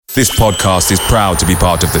This podcast is proud to be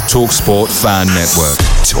part of the TalkSport Fan Network.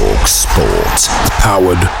 TalkSport.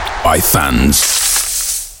 Powered by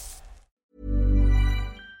fans.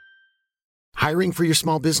 Hiring for your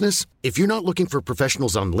small business? If you're not looking for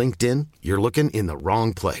professionals on LinkedIn, you're looking in the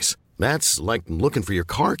wrong place. That's like looking for your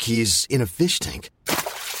car keys in a fish tank.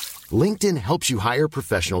 LinkedIn helps you hire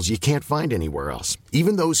professionals you can't find anywhere else,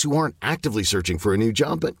 even those who aren't actively searching for a new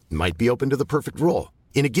job but might be open to the perfect role.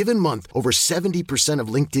 In a given month, over 70% of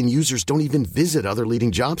LinkedIn users don't even visit other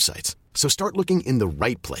leading job sites. So start looking in the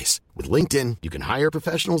right place. With LinkedIn, you can hire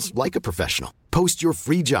professionals like a professional. Post your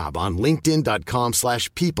free job on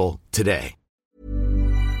linkedin.com/people today.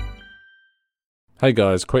 Hey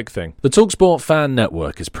guys, quick thing. The TalkSport Fan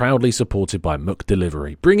Network is proudly supported by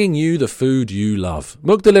McDelivery, bringing you the food you love.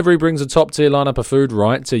 McDelivery brings a top-tier lineup of food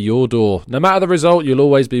right to your door. No matter the result, you'll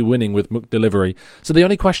always be winning with McDelivery. So the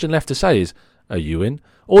only question left to say is, are you in?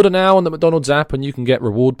 Order now on the McDonald's app and you can get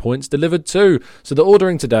reward points delivered too. So the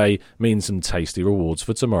ordering today means some tasty rewards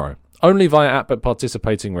for tomorrow. Only via app at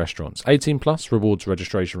participating restaurants. 18 plus, rewards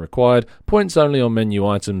registration required. Points only on menu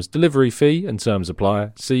items. Delivery fee and terms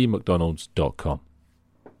apply. See mcdonalds.com.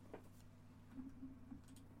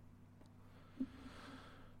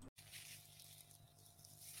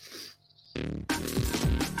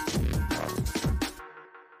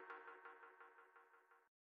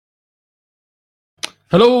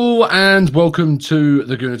 Hello and welcome to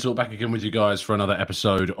the Gooner Talk. Back again with you guys for another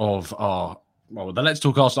episode of our the Let's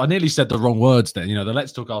Talk Arsenal. I nearly said the wrong words then. The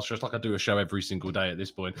Let's Talk Arsenal, just like I do a show every single day at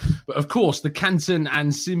this point. But of course, the Canton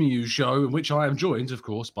and Simiu show, in which I am joined, of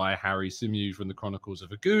course, by Harry Simiu from the Chronicles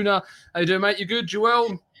of a Gooner. How you doing, mate? You good,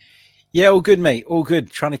 Joel? Yeah, all good, mate. All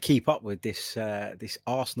good. Trying to keep up with this this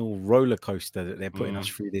Arsenal roller coaster that they're putting us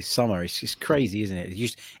through this summer. It's just crazy, isn't it? It's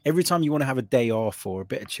just every time you want to have a day off or a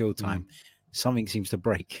bit of chill time, something seems to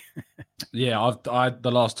break. Yeah, I had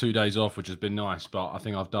the last 2 days off, which has been nice, but I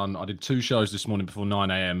think I did 2 shows this morning before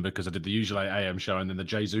 9 a.m. because I did the usual 8 a.m. show, and then the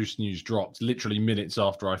Jesus news dropped literally minutes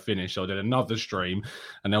after I finished. So I did another stream,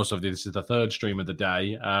 and also this is the third stream of the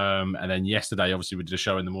day. And then yesterday, obviously, we did a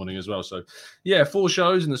show in the morning as well. So yeah, 4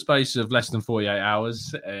 shows in the space of less than 48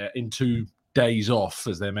 hours in 2 days off,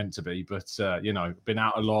 as they're meant to be. But, been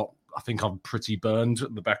out a lot. I think I'm pretty burned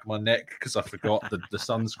at the back of my neck because I forgot the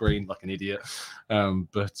sunscreen like an idiot.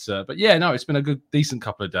 But yeah, no, it's been a good, decent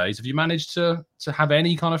couple of days. Have you managed to have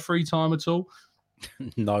any kind of free time at all?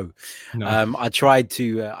 No. I tried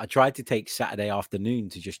to take Saturday afternoon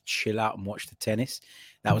to just chill out and watch the tennis.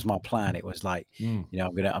 That was my plan. It was like, I'm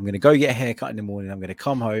gonna go get a haircut in the morning. I'm gonna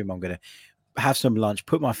come home. I'm gonna have some lunch,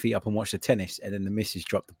 put my feet up and watch the tennis. And then the missus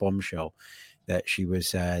dropped the bombshell that she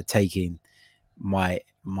was taking my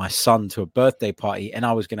son to a birthday party, and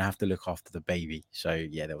I was going to have to look after the baby. So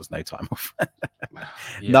yeah, there was no time off.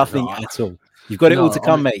 Nothing at all. You've got it all to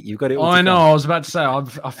come, mate. You've got it all to come. I was about to say,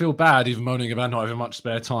 I feel bad even moaning about not having much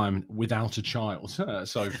spare time without a child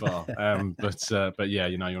so far. But yeah,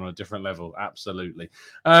 you're on a different level. Absolutely.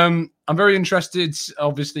 I'm very interested,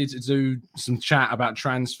 obviously, to do some chat about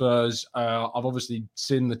transfers. I've obviously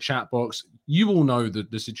seen the chat box. You all know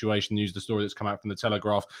the situation news, the story that's come out from the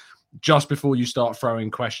Telegraph. Just before you start throwing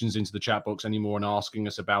questions into the chat box anymore and asking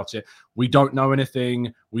us about it, we don't know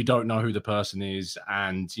anything. We don't know who the person is.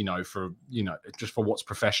 And, just for what's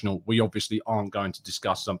professional, we obviously aren't going to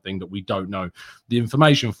discuss something that we don't know the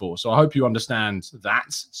information for. So I hope you understand that.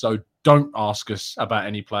 So don't ask us about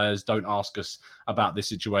any players. Don't ask us about this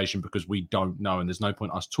situation because we don't know. And there's no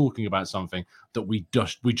point us talking about something that we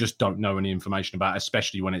just don't know any information about,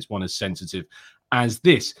 especially when it's one as sensitive as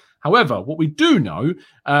this. However, what we do know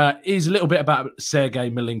is a little bit about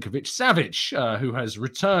Sergej Milinkovic-Savic, who has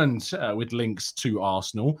returned with links to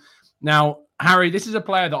Arsenal. Now, Harry, this is a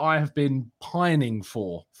player that I have been pining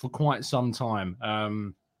for quite some time.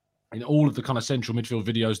 In all of the kind of central midfield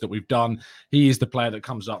videos that we've done, he is the player that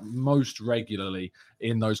comes up most regularly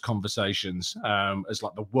in those conversations as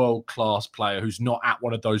like the world-class player who's not at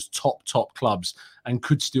one of those top clubs and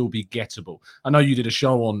could still be gettable. I know you did a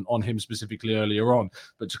show on him specifically earlier on,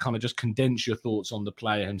 but to kind of just condense your thoughts on the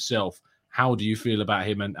player himself, how do you feel about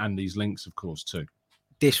him and these links, of course, too?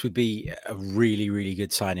 This would be a really, really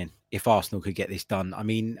good signing if Arsenal could get this done. I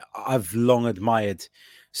mean, I've long admired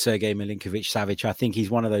Sergej Milinkovic-Savic. I think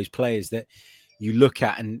he's one of those players that you look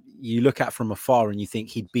at from afar and you think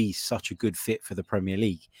he'd be such a good fit for the Premier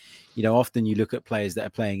League. Often you look at players that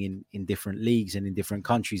are playing in different leagues and in different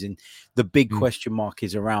countries, and the big question mark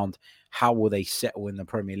is around how will they settle in the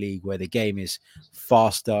Premier League, where the game is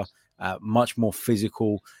faster, much more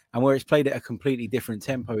physical, and where it's played at a completely different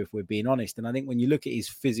tempo, if we're being honest. And I think when you look at his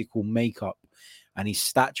physical makeup and his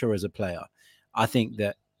stature as a player, I think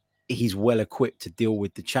that he's well equipped to deal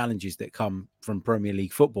with the challenges that come from Premier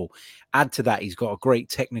League football. Add to that, he's got a great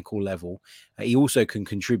technical level. He also can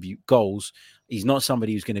contribute goals. He's not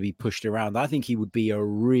somebody who's going to be pushed around. I think he would be a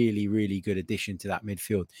really, really good addition to that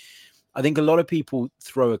midfield. I think a lot of people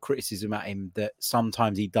throw a criticism at him that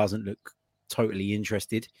sometimes he doesn't look totally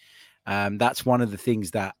interested. That's one of the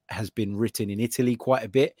things that has been written in Italy quite a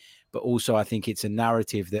bit, but also I think it's a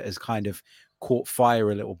narrative that has kind of caught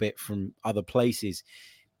fire a little bit from other places.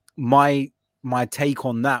 My take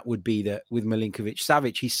on that would be that with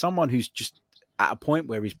Milinkovic-Savic, he's someone who's just at a point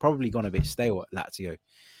where he's probably gone a bit stale at Lazio.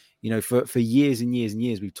 For years and years and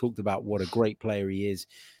years, we've talked about what a great player he is,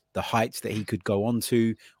 the heights that he could go on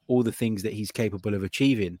to, all the things that he's capable of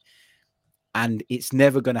achieving. And it's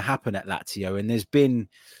never going to happen at Lazio. And there's been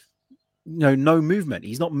no movement.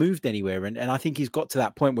 He's not moved anywhere. And I think he's got to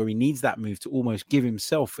that point where he needs that move to almost give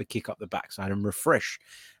himself a kick up the backside and refresh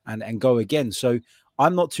and go again. So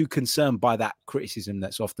I'm not too concerned by that criticism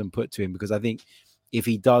that's often put to him, because I think if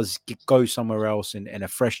he does go somewhere else and a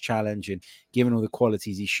fresh challenge, and given all the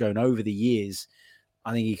qualities he's shown over the years,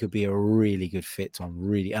 I think he could be a really good fit, Tom.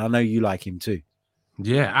 Really. And I know you like him too.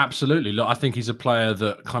 Yeah, absolutely. Look, I think he's a player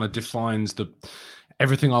that kind of defines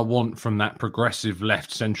everything I want from that progressive left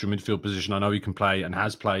central midfield position. I know he can play and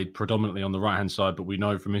has played predominantly on the right-hand side, but we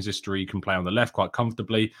know from his history he can play on the left quite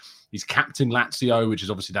comfortably. He's captain Lazio, which is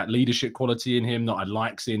obviously that leadership quality in him that I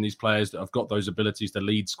like seeing these players that have got those abilities to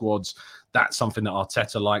lead squads. That's something that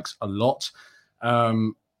Arteta likes a lot.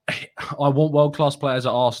 I want world-class players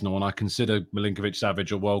at Arsenal, and I consider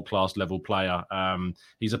Milinkovic-Savic a world-class level player.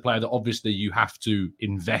 He's a player that obviously you have to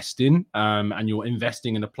invest in, and you're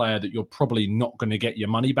investing in a player that you're probably not going to get your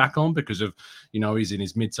money back on because of, he's in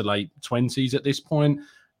his mid to late 20s at this point.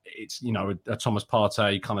 It's, a Thomas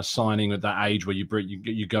Partey kind of signing at that age where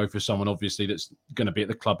you go for someone obviously that's going to be at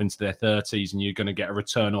the club into their 30s, and you're going to get a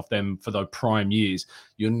return off them for those prime years.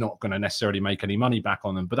 You're not going to necessarily make any money back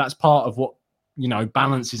on them, but that's part of what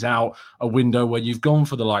balances out a window where you've gone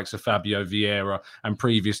for the likes of Fabio Vieira and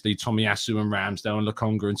previously Tomiyasu and Ramsdale and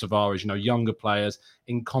Lokonga and Tavares, younger players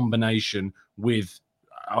in combination with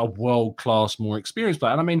a world-class, more experienced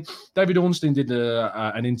player. And I mean, David Ornstein did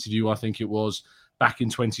an interview, I think it was, back in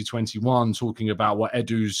 2021, talking about what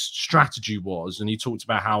Edu's strategy was. And he talked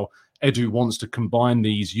about how Edu wants to combine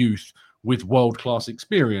these youth with world-class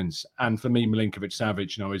experience. And for me,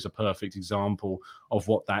 Milinkovic-Savic, is a perfect example of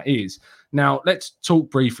what that is. Now, let's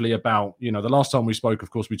talk briefly about, the last time we spoke,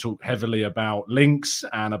 of course, we talked heavily about links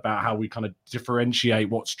and about how we kind of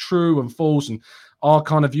differentiate what's true and false and our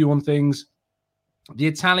kind of view on things. The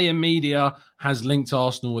Italian media has linked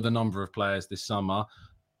Arsenal with a number of players this summer.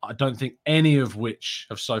 I don't think any of which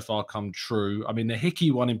have so far come true. I mean, the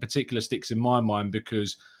Hickey one in particular sticks in my mind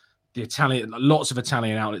because lots of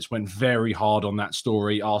Italian outlets went very hard on that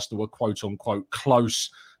story. Arsenal were quote unquote close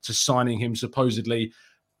to signing him supposedly,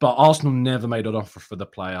 but Arsenal never made an offer for the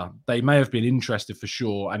player. They may have been interested for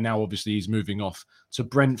sure, and now obviously he's moving off to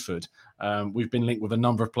Brentford. We've been linked with a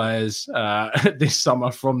number of players this summer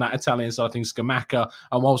from that Italian side, I think Scamacca,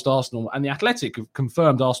 and whilst Arsenal and the Athletic have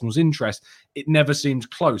confirmed Arsenal's interest, it never seemed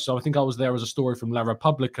close. So I think I was there as a story from La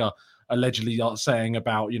Repubblica allegedly saying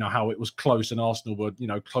about, how it was close and Arsenal were,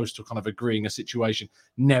 close to kind of agreeing a situation.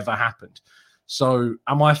 Never happened. So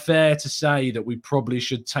am I fair to say that we probably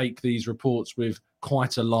should take these reports with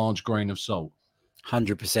quite a large grain of salt?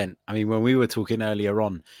 100%. I mean, when we were talking earlier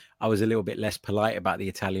on, I was a little bit less polite about the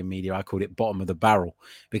Italian media. I called it bottom of the barrel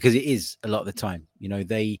because it is a lot of the time.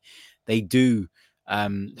 They do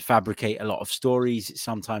fabricate a lot of stories.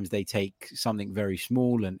 Sometimes they take something very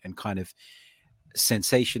small and kind of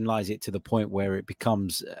sensationalize it to the point where it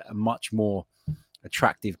becomes a much more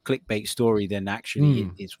attractive clickbait story than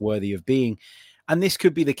actually it's worthy of being. And this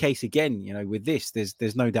could be the case again, with this.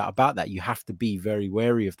 There's no doubt about that. You have to be very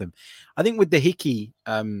wary of them. I think with the Hickey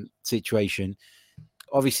situation,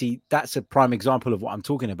 obviously that's a prime example of what I'm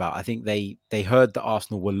talking about. I think they heard that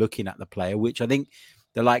Arsenal were looking at the player, which I think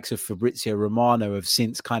the likes of Fabrizio Romano have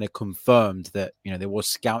since kind of confirmed that, there was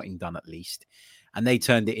scouting done at least. And they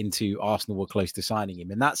turned it into Arsenal were close to signing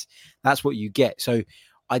him. And that's what you get. So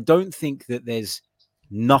I don't think that there's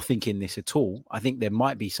nothing in this at all. I think there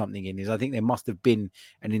might be something in this. I think there must have been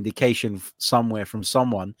an indication somewhere from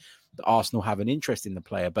someone that Arsenal have an interest in the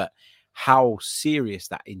player. But how serious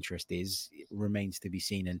that interest is, it remains to be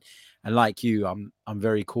seen. And like you, I'm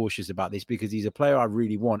very cautious about this because he's a player I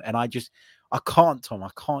really want. And I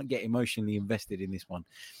can't get emotionally invested in this one,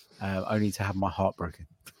 only to have my heart broken.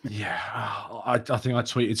 Yeah, I think I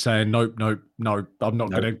tweeted saying nope. I'm not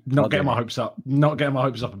Nope, not getting my doing hopes up. Not getting my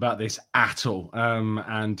hopes up about this at all.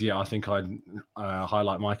 And yeah, I think I'd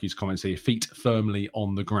highlight Mikey's comments here. Feet firmly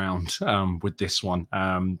on the ground with this one.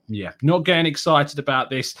 Yeah, not getting excited about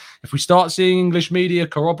this. If we start seeing English media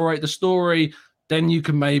corroborate the story, then you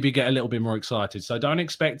can maybe get a little bit more excited. So don't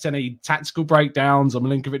expect any tactical breakdowns on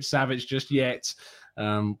Milinkovic-Savic just yet.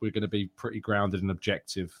 We're going to be pretty grounded and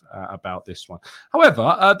objective about this one.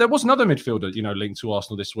 However, there was another midfielder, linked to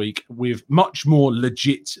Arsenal this week with much more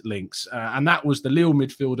legit links, and that was the Lille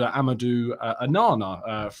midfielder Amadou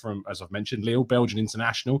Onana from, as I've mentioned, Lille, Belgian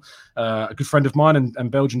international. A good friend of mine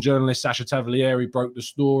and Belgian journalist Sacha Tavolieri broke the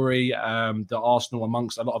story that Arsenal,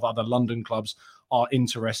 amongst a lot of other London clubs, are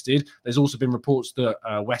interested. There's also been reports that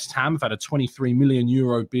West Ham have had a 23 million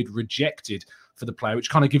euro bid rejected for the player, which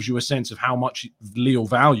kind of gives you a sense of how much Lille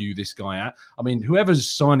value this guy at. I mean, whoever's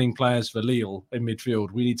signing players for Lille in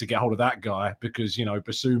midfield, we need to get hold of that guy because,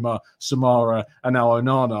 Basuma, Samara, and now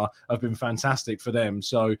Onana have been fantastic for them.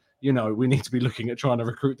 So, we need to be looking at trying to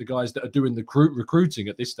recruit the guys that are doing the recruiting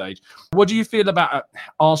at this stage. What do you feel about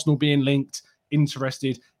Arsenal being linked,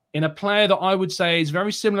 interested in a player that I would say is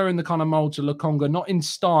very similar in the kind of mold to Lokonga, not in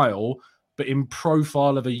style, but in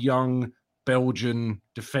profile of a young Belgian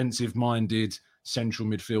defensive-minded central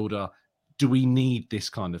midfielder? Do we need this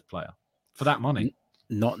kind of player for that money?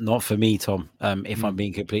 Not for me, Tom. If I'm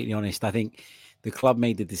being completely honest, I think the club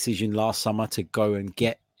made the decision last summer to go and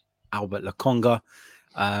get Albert Lokonga,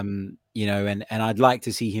 and I'd like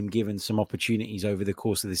to see him given some opportunities over the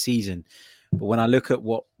course of the season. But when I look at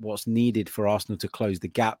what's needed for Arsenal to close the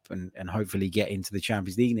gap and hopefully get into the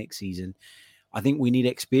Champions League next season, I think we need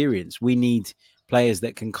experience. We need players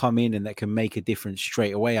that can come in and that can make a difference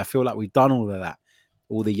straight away. I feel like we've done all of that.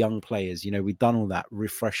 All the young players, we've done all that,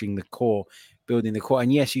 refreshing the core, building the core.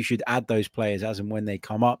 And yes, you should add those players as and when they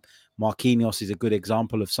come up. Marquinhos is a good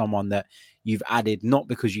example of someone that you've added, not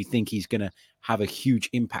because you think he's going to have a huge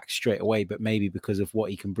impact straight away, but maybe because of what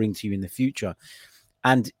he can bring to you in the future.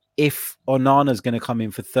 And if Onana's going to come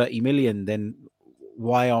in for 30 million, then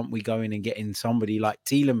why aren't we going and getting somebody like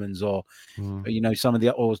Tielemans or some of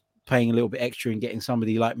the, or paying a little bit extra and getting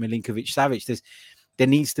somebody like Milinkovic-Savic? There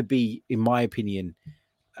needs to be, in my opinion,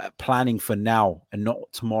 planning for now and not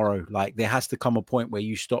tomorrow. Like, there has to come a point where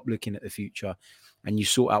you stop looking at the future and you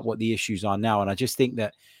sort out what the issues are now. And I just think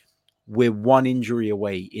that we're one injury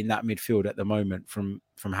away in that midfield at the moment from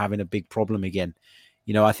having a big problem again.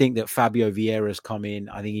 I think that Fabio Vieira's come in.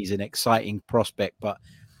 I think he's an exciting prospect,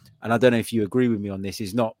 and I don't know if you agree with me on this.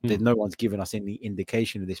 There's no one's given us any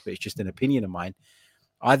indication of this, but it's just an opinion of mine.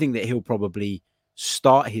 I think that he'll probably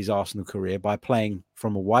start his Arsenal career by playing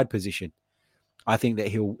from a wide position. I think that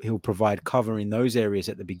he'll provide cover in those areas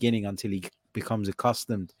at the beginning until he becomes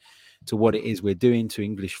accustomed to what it is we're doing to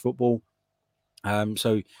English football.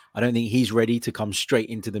 So I don't think he's ready to come straight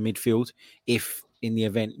into the midfield. If in the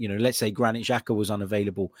event, let's say Granit Xhaka was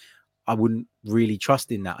unavailable, I wouldn't really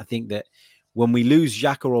trust in that. I think that when we lose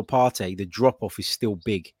Xhaka or Partey, the drop-off is still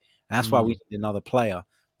big. And that's why we need another player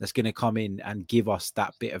that's going to come in and give us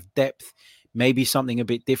that bit of depth, maybe something a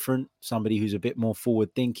bit different, somebody who's a bit more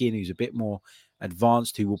forward-thinking, who's a bit more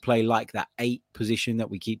advanced, who will play like that 8 position that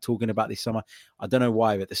we keep talking about this summer. I don't know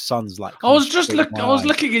why, but the sun's like... I was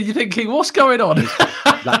looking at you thinking, what's going on?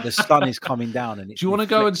 Like the sun is coming down. And it's do you want to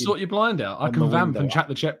go and sort your blind out? I can vamp and chat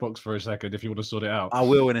the checkbox for a second if you want to sort it out. I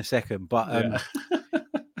will in a second. But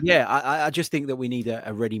I just think that we need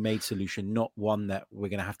a ready-made solution, not one that we're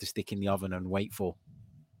going to have to stick in the oven and wait for.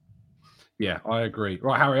 Yeah, I agree.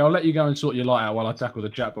 Right, Harry, I'll let you go and sort your light out while I tackle the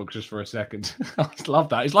chat box just for a second. I love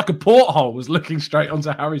that. It's like a porthole was looking straight onto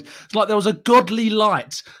Harry's. It's like there was a godly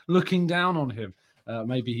light looking down on him.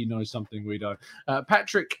 Maybe he knows something we don't.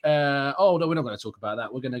 Patrick, no, we're not going to talk about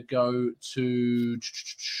that. We're going to go to...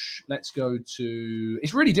 Let's go to...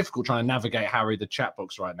 It's really difficult trying to navigate, Harry, the chat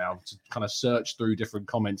box right now to kind of search through different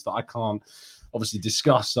comments that I can't obviously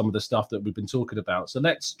discuss some of the stuff that we've been talking about. So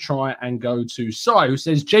let's try and go to Sai, who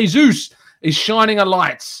says, Jesus is shining a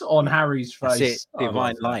light on Harry's face. That's it,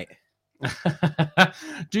 divine light.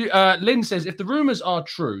 Lynn says, if the rumours are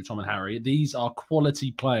true, Tom and Harry, these are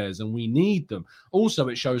quality players and we need them. Also,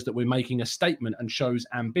 it shows that we're making a statement and shows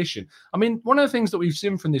ambition. I mean, one of the things that we've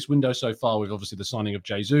seen from this window so far with obviously the signing of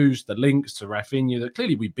Jesus, the links to Rafinha, that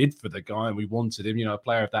clearly we bid for the guy and we wanted him, a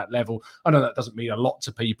player of that level. I know that doesn't mean a lot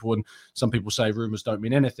to people, and some people say rumours don't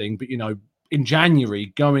mean anything, but in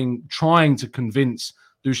January, trying to convince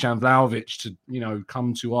Dusan Vlahovic to,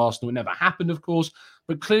 come to Arsenal. It never happened, of course.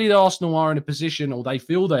 But clearly Arsenal are in a position, or they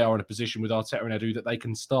feel they are in a position with Arteta and Edu, that they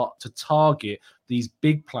can start to target these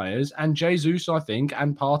big players. And Jesus, I think,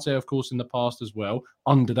 and Partey, of course, in the past as well,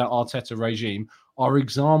 under that Arteta regime, are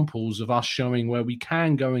examples of us showing where we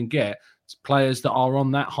can go and get players that are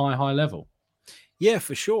on that high level. Yeah,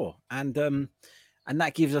 for sure. And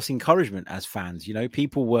that gives us encouragement as fans. You know,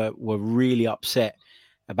 people were really upset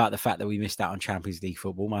about the fact that we missed out on Champions League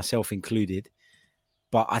football, myself included.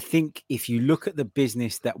 But I think if you look at the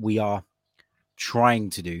business that we are trying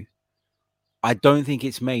to do, I don't think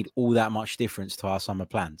it's made all that much difference to our summer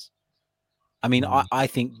plans. I mean, I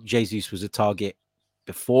think Jesus was a target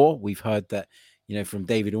before. We've heard that, you know, from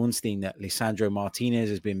David Ornstein, that Lisandro Martinez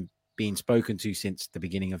has been being spoken to since the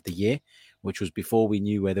beginning of the year, which was before we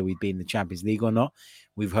knew whether we'd be in the Champions League or not.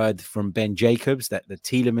 We've heard from Ben Jacobs that the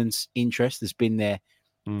Tielemans interest has been there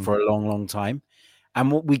for a long time.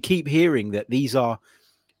 And what we keep hearing, that these are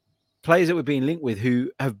players that we're being linked with who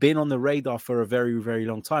have been on the radar for a very, very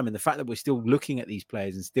long time. And the fact that we're still looking at these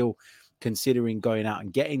players and still considering going out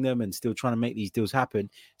and getting them and still trying to make these deals happen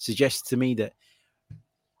suggests to me that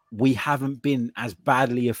we haven't been as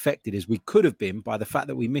badly affected as we could have been by the fact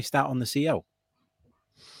that we missed out on the CL.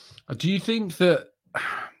 Do you think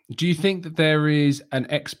that there is an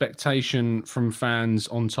expectation from fans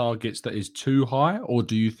on targets that is too high, or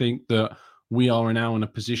do you think that we are now in a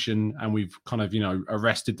position and we've kind of, you know,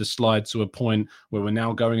 arrested the slide to a point where we're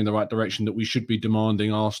now going in the right direction, that we should be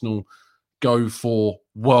demanding Arsenal go for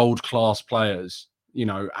world-class players, you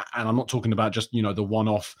know? And I'm not talking about just, you know, the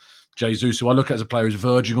one-off Jesus, who I look at as a player who's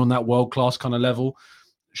verging on that world-class kind of level,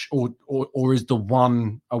 or is the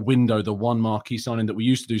one marquee signing that we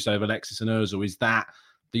used to do, say, of Alexis and Ozil, is that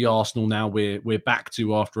the Arsenal now we're back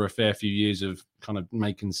to after a fair few years of kind of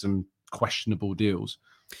making some questionable deals?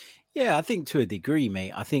 Yeah, I think to a degree,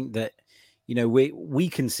 mate. I think that, you know, we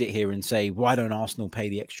can sit here and say, why don't Arsenal pay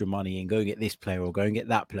the extra money and go get this player or go and get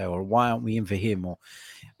that player, or why aren't we in for him,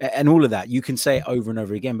 and all of that. You can say it over and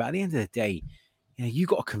over again, but at the end of the day, you know, you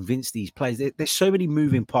got to convince these players. There's so many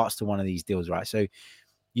moving parts to one of these deals, right? So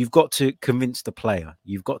you've got to convince the player,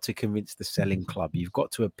 you've got to convince the selling club, you've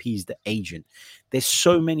got to appease the agent. There's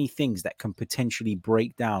so many things that can potentially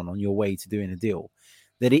break down on your way to doing a deal,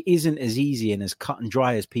 that it isn't as easy and as cut and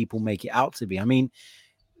dry as people make it out to be. I mean,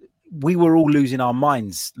 we were all losing our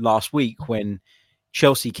minds last week when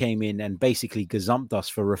Chelsea came in and basically gazumped us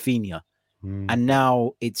for Rafinha. And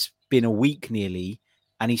now it's been a week nearly,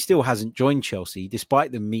 and he still hasn't joined Chelsea,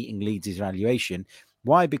 despite them meeting Leeds' evaluation.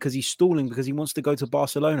 Why? Because he's stalling, because he wants to go to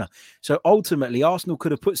Barcelona. So ultimately, Arsenal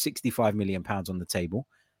could have put £65 million on the table,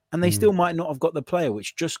 and they still might not have got the player,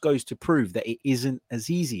 which just goes to prove that it isn't as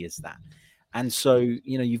easy as that. And so,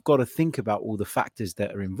 you know, you've got to think about all the factors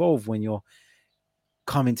that are involved when you're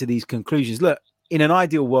coming to these conclusions. Look, in an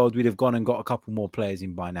ideal world, we'd have gone and got a couple more players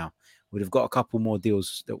in by now. We'd have got a couple more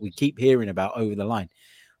deals that we keep hearing about over the line.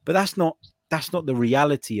 But that's not the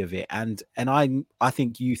reality of it. And I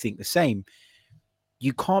think you think the same.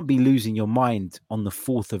 You can't be losing your mind on the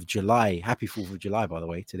 4th of July. Happy 4th of July, by the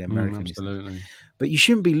way, to the Americans. Absolutely. But you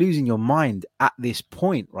shouldn't be losing your mind at this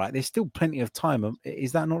point, right? There's still plenty of time.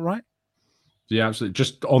 Is that not right? Yeah, absolutely.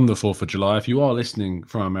 Just on the 4th of July, if you are listening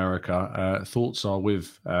from America, thoughts are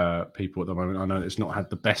with people at the moment. I know it's not had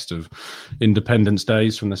the best of Independence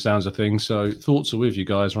Days from the sounds of things, so thoughts are with you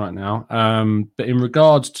guys right now. But in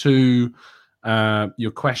regards to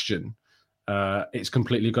your question, it's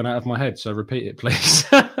completely gone out of my head, so repeat it, please.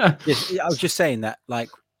 Yes, I was just saying that, like,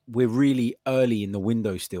 we're really early in the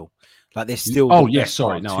window still. Like, there's still... Oh, yes,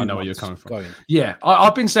 sorry. No, I know where you're coming from. Yeah,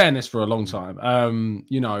 I've been saying this for a long time,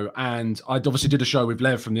 you know, and I obviously did a show with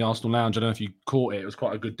Lev from the Arsenal Lounge. I don't know if you caught it. It was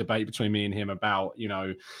quite a good debate between me and him about, you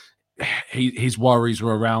know, his worries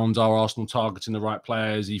were around our Arsenal targeting the right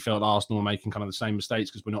players. He felt Arsenal were making kind of the same mistakes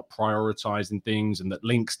because we're not prioritizing things, and that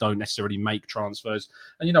links don't necessarily make transfers.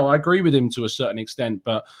 And, you know, I agree with him to a certain extent,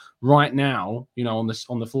 but right now, you know, on the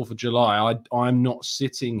 4th of July, I'm not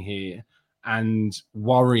sitting here and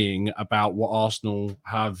worrying about what Arsenal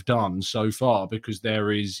have done so far, because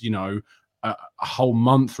there is, you know, a whole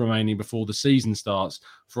month remaining before the season starts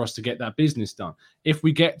for us to get that business done. If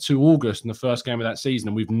we get to August and the first game of that season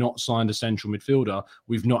and we've not signed a central midfielder,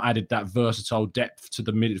 we've not added that versatile depth to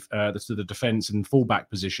the defense and fullback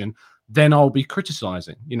position, then I'll be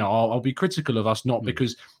criticizing. You know, I'll be critical of us, not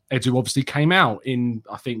because Edu obviously came out in,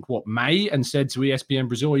 I think, May, and said to ESPN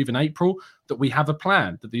Brazil, even April, that we have a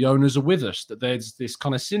plan, that the owners are with us, that there's this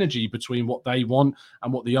kind of synergy between what they want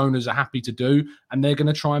and what the owners are happy to do, and they're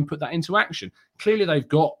going to try and put that into action. Clearly, they've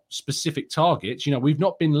got specific targets. You know, we've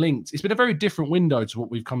not been linked. It's been a very different window to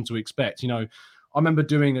what we've come to expect. You know, I remember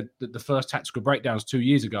doing the first tactical breakdowns 2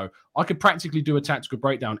 years ago. I could practically do a tactical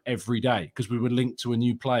breakdown every day because we were linked to a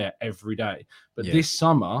new player every day. But this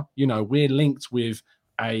summer, we're linked with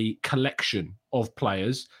a collection of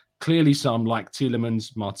players. Clearly some like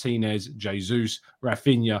Tielemans, Martinez, Jesus,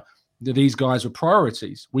 Rafinha. These guys were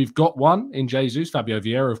priorities. We've got one in Jesus, Fabio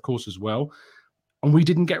Vieira, of course, as well. And we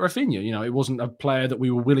didn't get Rafinha. It wasn't a player that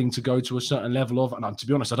we were willing to go to a certain level of. And to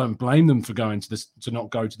be honest, I don't blame them for going to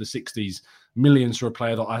not go to the 60s millions for a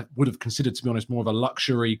player that I would have considered, to be honest, more of a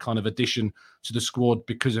luxury kind of addition to the squad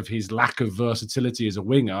because of his lack of versatility as a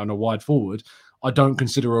winger and a wide forward. I don't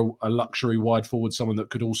consider a luxury wide forward someone that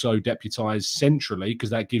could also deputise centrally because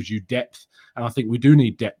that gives you depth. And I think we do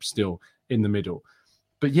need depth still in the middle.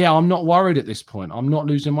 But yeah, I'm not worried at this point. I'm not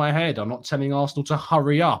losing my head. I'm not telling Arsenal to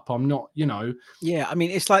hurry up. I'm not, Yeah, I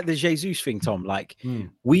mean, it's like the Jesus thing, Tom. Like,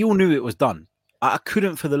 we all knew it was done. I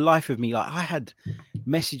couldn't for the life of me. Like, I had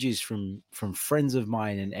messages from friends of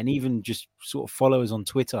mine and even just sort of followers on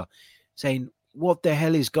Twitter saying, what the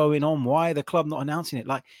hell is going on? Why are the club not announcing it?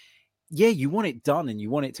 Like, yeah, you want it done and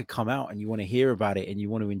you want it to come out and you want to hear about it and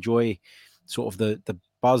you want to enjoy sort of the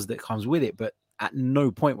buzz that comes with it. But at no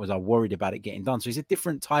point was I worried about it getting done. So it's a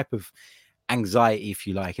different type of anxiety, if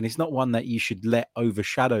you like. And it's not one that you should let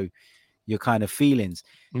overshadow your kind of feelings.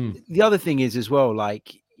 The other thing is as well,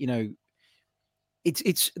 like,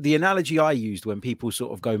 it's the analogy I used when people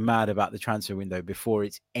sort of go mad about the transfer window before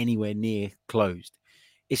it's anywhere near closed.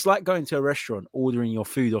 It's like going to a restaurant, ordering your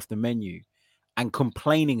food off the menu and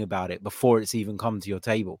complaining about it before it's even come to your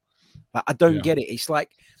table. Like, I don't get it. It's like,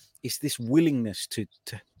 it's this willingness to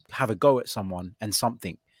have a go at someone and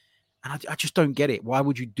something. And I just don't get it. Why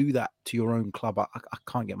would you do that to your own club? I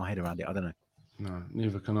can't get my head around it. I don't know. No,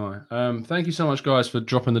 neither can I. Thank you so much, guys, for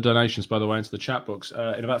dropping the donations, by the way, into the chat box.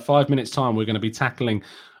 In about 5 minutes' time, we're going to be tackling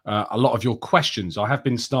a lot of your questions. I have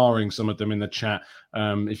been starring some of them in the chat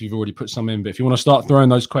if you've already put some in. But if you want to start throwing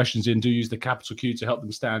those questions in, do use the capital Q to help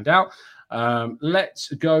them stand out. Let's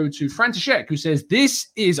go to František, who says,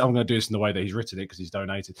 I'm going to do this in the way that he's written it because he's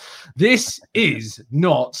donated. This is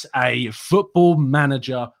not a football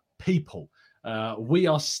manager, people. We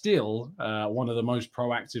are still one of the most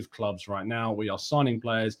proactive clubs right now. We are signing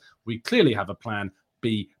players. We clearly have a plan.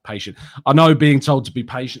 Be patient. I know being told to be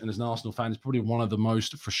patient, and as an Arsenal fan, is probably one of the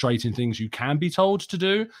most frustrating things you can be told to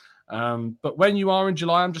do. But when you are in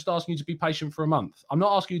July, I'm just asking you to be patient for a month. I'm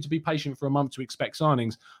not asking you to be patient for a month to expect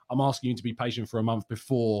signings. I'm asking you to be patient for a month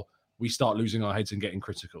before we start losing our heads and getting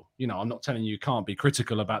critical. I'm not telling you can't be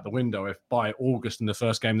critical about the window if by August in the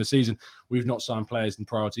first game of the season, we've not signed players in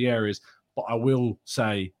priority areas. But I will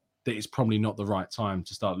say that it's probably not the right time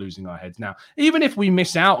to start losing our heads. Now, even if we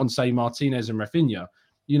miss out on, say, Martinez and Rafinha,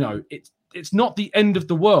 it's not the end of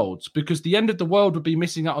the world, because the end of the world would be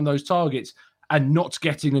missing out on those targets and not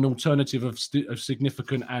getting an alternative of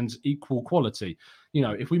significant and equal quality.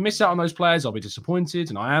 If we miss out on those players, I'll be disappointed.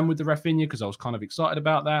 And I am with the Rafinha because I was kind of excited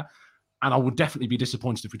about that. And I will definitely be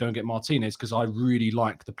disappointed if we don't get Martinez because I really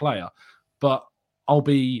like the player. But I'll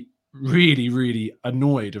be really, really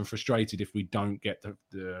annoyed and frustrated if we don't get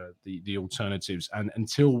the alternatives. And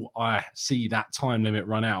until I see that time limit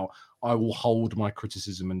run out, I will hold my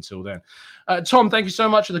criticism until then. Tom, thank you so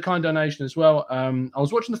much for the kind donation as well. I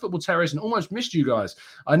was watching the Football Terrace and almost missed you guys.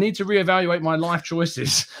 I need to reevaluate my life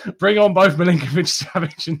choices. Bring on both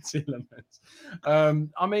Milinkovic-Savic and Tielemans.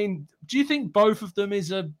 I mean, do you think both of them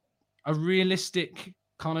is a realistic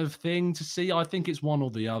kind of thing to see? I think it's one or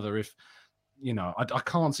the other. If I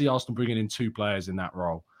can't see Arsenal bringing in two players in that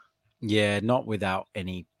role. Yeah, not without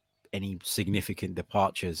any significant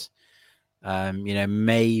departures.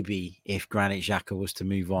 Maybe if Granit Xhaka was to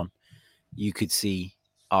move on, you could see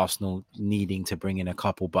Arsenal needing to bring in a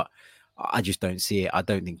couple, but I just don't see it. I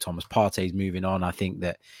don't think Thomas Partey is moving on. I think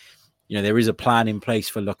that, there is a plan in place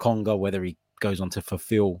for Lokonga. Whether he goes on to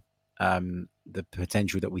fulfill the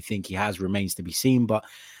potential that we think he has remains to be seen, but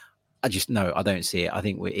I don't see it. I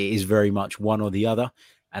think it is very much one or the other.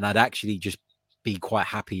 And I'd actually just be quite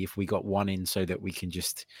happy if we got one in so that we can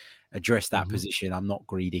just address that position. I'm not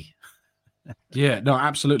greedy. Yeah, no,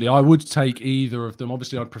 absolutely. I would take either of them.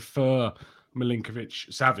 Obviously, I'd prefer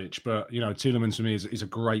Milinkovic-Savic, but, Tielemans for me is a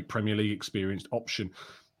great Premier League experienced option.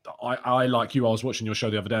 I like you, I was watching your show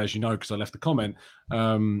the other day, as you know, because I left the comment.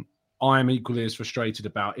 I'm equally as frustrated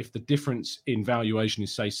about if the difference in valuation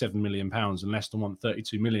is, say, £7 million and Leicester want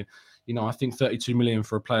 32 million. I think 32 million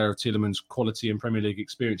for a player of Tielemans' quality and Premier League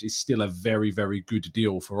experience is still a very, very good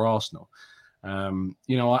deal for Arsenal.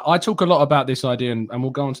 I talk a lot about this idea, and we'll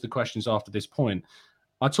go on to the questions after this point.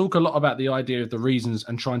 I talk a lot about the idea of the reasons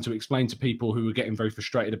and trying to explain to people who are getting very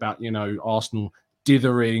frustrated about, Arsenal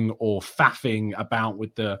dithering or faffing about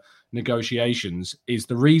with the negotiations is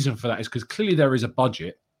the reason for that is because clearly there is a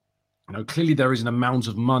budget. Clearly there is an amount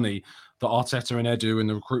of money that Arteta and Edu and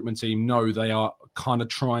the recruitment team know they are kind of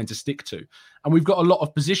trying to stick to. And we've got a lot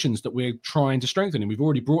of positions that we're trying to strengthen. And we've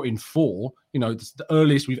already brought in 4. It's the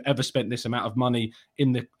earliest we've ever spent this amount of money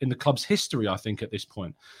in the club's history, I think, at this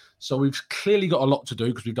point. So we've clearly got a lot to do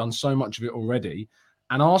because we've done so much of it already.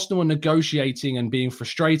 And Arsenal are negotiating and being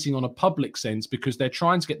frustrating on a public sense because they're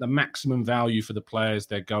trying to get the maximum value for the players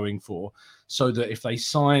they're going for. So that if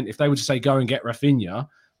they were to say, go and get Rafinha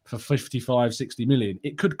for 55, 60 million,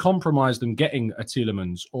 it could compromise them getting a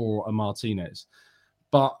Tielemans or a Martinez.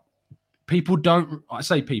 But people don't, I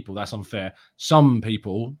say people, that's unfair. Some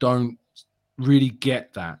people don't really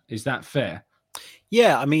get that. Is that fair?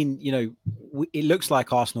 Yeah, I mean, it looks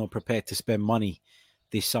like Arsenal are prepared to spend money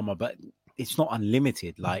this summer, but it's not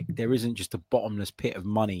unlimited. Like, there isn't just a bottomless pit of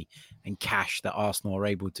money and cash that Arsenal are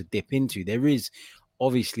able to dip into. There is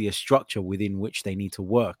obviously a structure within which they need to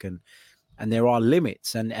work, and there are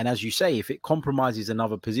limits. And as you say, if it compromises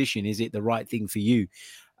another position, is it the right thing for you?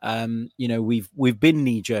 We've been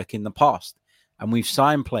knee-jerk in the past, and we've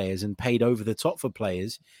signed players and paid over the top for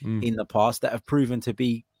players in the past that have proven to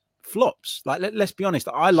be flops. Like, let's be honest,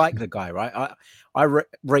 I like the guy, right? I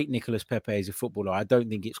rate Nicolas Pepe as a footballer. I don't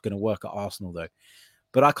think it's going to work at Arsenal, though.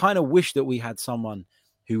 But I kind of wish that we had someone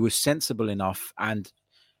who was sensible enough and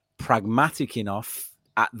pragmatic enough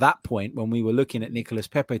at that point when we were looking at Nicolas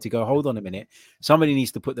Pepe to go, hold on a minute, somebody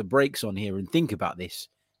needs to put the brakes on here and think about this,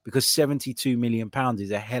 because £72 million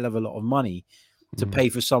is a hell of a lot of money to pay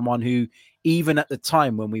for someone who, even at the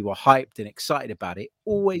time when we were hyped and excited about it,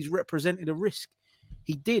 always represented a risk.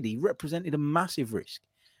 He represented a massive risk.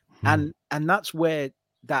 And that's where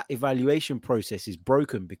that evaluation process is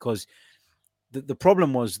broken, because the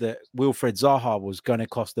problem was that Wilfred Zaha was going to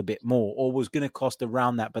cost a bit more, or was going to cost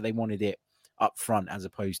around that, but they wanted it up front as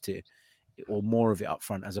opposed to, or more of it up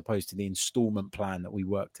front as opposed to the installment plan that we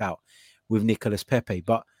worked out with Nicolas Pepe.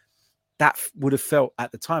 But that would have felt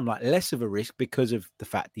at the time like less of a risk because of the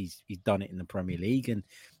fact he's done it in the Premier League, and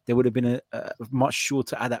there would have been a much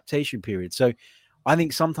shorter adaptation period. So I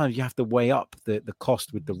think sometimes you have to weigh up the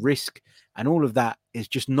cost with the risk, and all of that has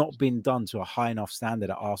just not been done to a high enough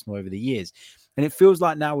standard at Arsenal over the years. And it feels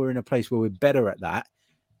like now we're in a place where we're better at that.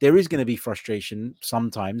 There is going to be frustration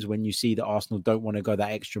sometimes when you see that Arsenal don't want to go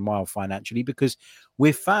that extra mile financially, because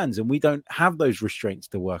we're fans and we don't have those restraints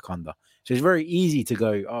to work under. So it's very easy to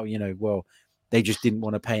go, oh, well, they just didn't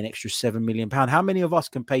want to pay an extra £7 million. How many of us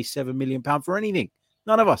can pay £7 million for anything?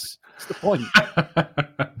 None of us. That's the point.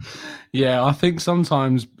 Yeah, I think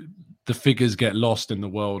sometimes the figures get lost in the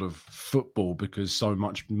world of football because so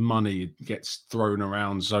much money gets thrown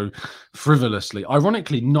around so frivolously.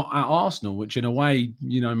 Ironically, not at Arsenal, which in a way,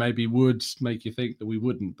 maybe would make you think that we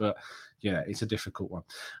wouldn't. But yeah, it's a difficult one.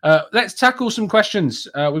 Let's tackle some questions.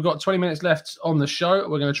 We've got 20 minutes left on the show.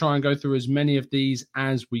 We're going to try and go through as many of these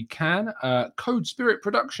as we can. Code Spirit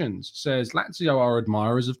Productions says, Lazio are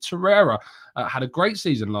admirers of Torreira. Had a great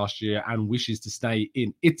season last year and wishes to stay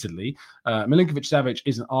in Italy. Milinkovic-Savic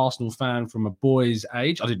is an Arsenal fan from a boy's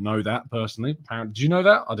age. I didn't know that personally. Apparently, did you know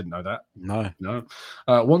that? I didn't know that. No.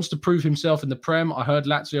 Wants to prove himself in the Prem. I heard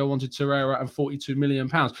Lazio wanted Torreira and £42 million.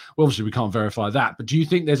 Well, obviously, we can't verify that. But do you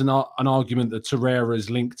think there's an argument that Torreira's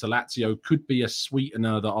link to Lazio could be a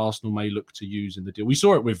sweetener that Arsenal may look to use in the deal? We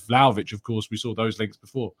saw it with Vlahovic, of course. We saw those links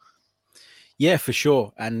before. Yeah, for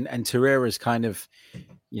sure. And Torreira's kind of,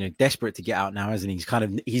 desperate to get out now, hasn't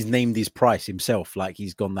he? He's named his price himself, like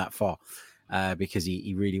he's gone that far, because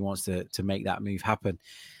he really wants to make that move happen.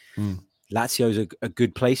 Lazio's a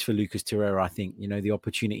good place for Lucas Torreira, I think. The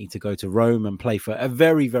opportunity to go to Rome and play for a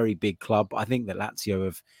very, very big club. I think that Lazio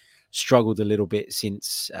have struggled a little bit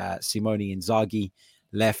since Simone Inzaghi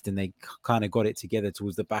left, and they kind of got it together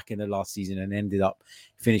towards the back end of last season and ended up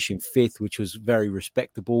finishing 5th, which was very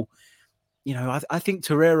respectable. I think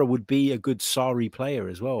Torreira would be a good Sarri player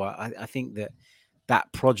as well. I think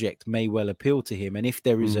that project may well appeal to him. And if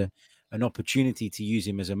there is an opportunity to use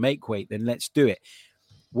him as a make weight, then let's do it.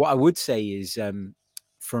 What I would say is,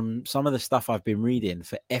 from some of the stuff I've been reading,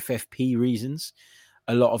 for FFP reasons,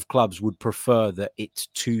 a lot of clubs would prefer that it's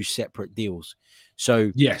 2 separate deals.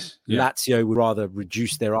 So yes, Lazio would rather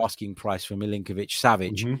reduce their asking price for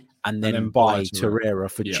Milinkovic-Savic and then buy Torreira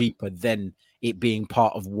for cheaper than it being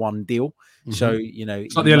part of one deal. So,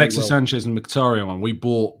 it's like the Alexis Sanchez and Mkhitaryan one. We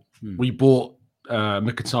bought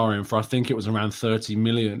Mkhitaryan for, I think it was around 30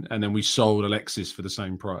 million, and then we sold Alexis for the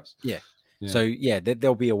same price. So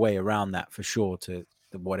there'll be a way around that for sure to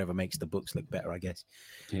whatever makes the books look better, I guess.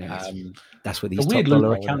 Yeah, that's what these weird top dollar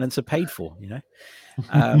loophole, accountants are paid for,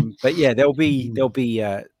 But yeah, there'll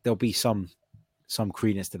be some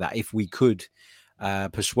credence to that if we could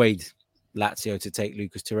persuade Lazio to take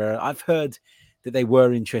Lucas Torreira. I've heard that they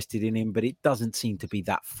were interested in him, but it doesn't seem to be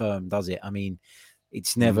that firm, does it? I mean,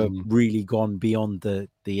 it's never really gone beyond the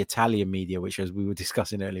Italian media, which, as we were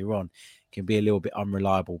discussing earlier on, can be a little bit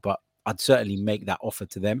unreliable. But I'd certainly make that offer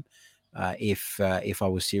to them if I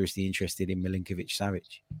was seriously interested in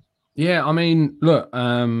Milinkovic-Savic. Yeah, I mean, look,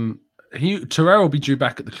 Torreira will be due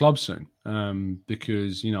back at the club soon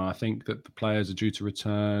because, I think that the players are due to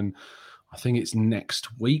return. I think it's next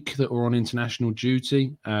week that we're on international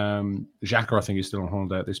duty. Xhaka, I think, is still on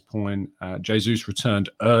holiday at this point. Jesus returned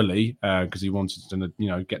early because he wanted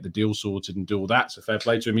to, get the deal sorted and do all that. So fair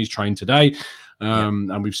play to him. He's trained today.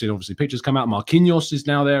 And we've seen, obviously, pictures come out. Marquinhos is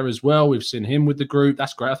now there as well. We've seen him with the group.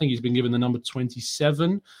 That's great. I think he's been given the number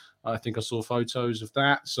 27. I think I saw photos of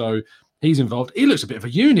that. So he's involved. He looks a bit of a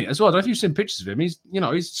unit as well. I don't know if you've seen pictures of him. He's,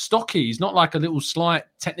 he's stocky. He's not like a little slight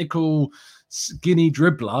technical skinny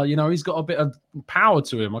dribbler. He's got a bit of power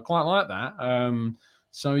to him. I quite like that.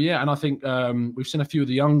 So yeah, and I think we've seen a few of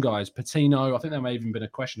the young guys. Patino, I think there may have even been a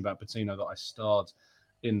question about Patino that I starred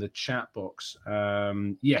in the chat box.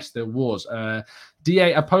 Yes, there was.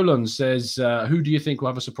 D.A. Apollon says, who do you think will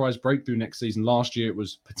have a surprise breakthrough next season? Last year it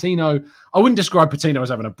was Patino. I wouldn't describe Patino as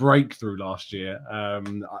having a breakthrough last year.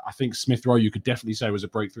 I think Smith Rowe, you could definitely say, was a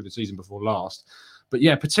breakthrough the season before last. But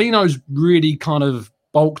yeah, Patino's really kind of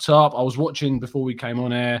bulked up. I was watching before we came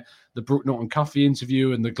on air the Brook Norton-Cuffy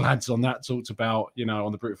interview, and the Glads on that talked about,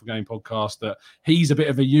 on the Beautiful Game podcast, that he's a bit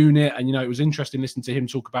of a unit. And, it was interesting listening to him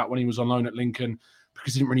talk about when he was on loan at Lincoln,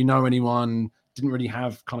 because he didn't really know anyone, didn't really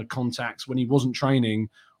have kind of contacts. When he wasn't training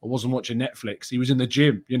or wasn't watching Netflix, he was in the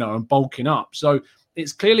gym, and bulking up. So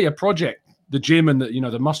it's clearly a project, the gym and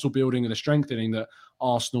the muscle building and the strengthening that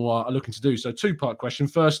Arsenal are looking to do. So two-part question.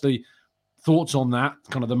 Firstly, thoughts on that,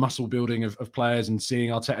 kind of the muscle building of players and seeing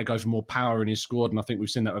Arteta go for more power in his squad. And I think we've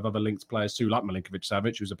seen that with other linked players too, like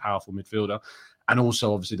Milinkovic-Savic, who's a powerful midfielder, and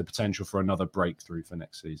also obviously the potential for another breakthrough for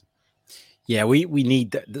next season. Yeah, we need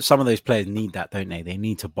that. Some of those players need that, don't they? They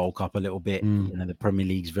need to bulk up a little bit. The Premier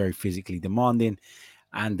League's very physically demanding,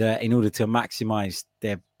 and in order to maximize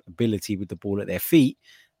their ability with the ball at their feet,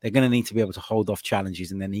 they're going to need to be able to hold off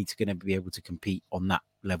challenges, and they're going to be able to compete on that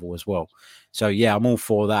level as well. So yeah, I'm all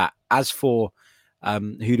for that. As for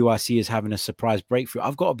who do I see as having a surprise breakthrough,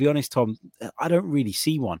 I've got to be honest, Tom, I don't really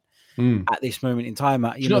see one at this moment in time.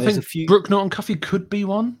 There's a few. Brook Norton-Cuffy could be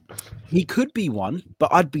one. He could be one,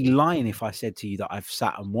 but I'd be lying if I said to you that I've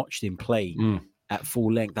sat and watched him play at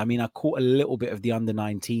full length. I mean, I caught a little bit of the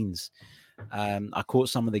under-19s. I caught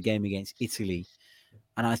some of the game against Italy,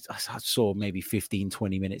 and I saw maybe 15,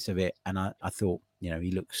 20 minutes of it, and I thought,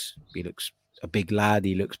 he looks a big lad,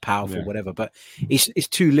 he looks powerful, whatever, but it's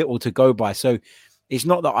too little to go by. So it's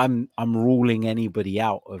not that I'm ruling anybody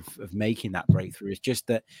out of making that breakthrough. It's just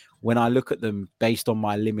that when I look at them based on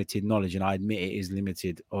my limited knowledge, and I admit it is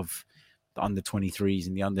limited, of the under 23s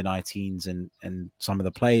and the under 19s and some of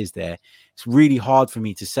the players there, it's really hard for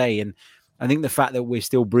me to say. And I think the fact that we're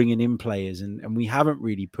still bringing in players and we haven't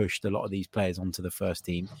really pushed a lot of these players onto the first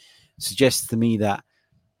team suggests to me that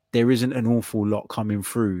there isn't an awful lot coming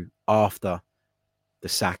through after the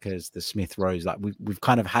Sakas, the Smith Rowes. Like we've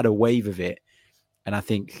kind of had a wave of it. And I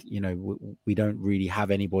think, we don't really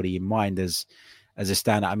have anybody in mind as a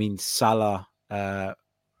standout. I mean, Salah, Ulad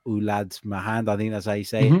Mahand, I think that's how you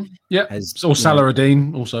say it. Yeah. Or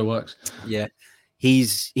Salah-Adine also works. Yeah.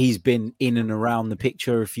 He's been in and around the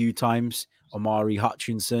picture a few times. Omari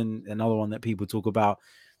Hutchinson, another one that people talk about.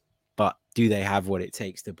 But do they have what it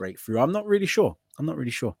takes to break through? I'm not really sure. I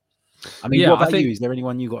mean, what about you? Is there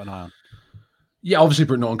anyone you got an eye on? Yeah, obviously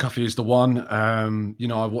Brook Norton-Cuffy is the one. I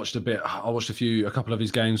watched a couple of his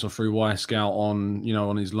games through Wyscout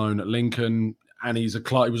on his loan at Lincoln, and he was a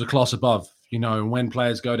class above. And when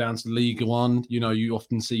players go down to League One, you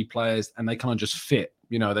often see players and they kind of just fit.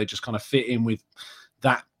 They just kind of fit in with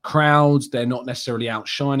that crowd. They're not necessarily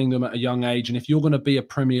outshining them at a young age. And if you're going to be a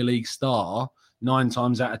Premier League star 9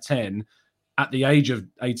 times out of 10, at the age of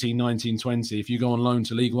 18, 19, 20, if you go on loan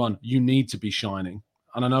to League One, you need to be shining.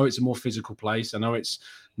 And I know it's a more physical place. I know it's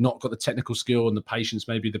not got the technical skill and the patience,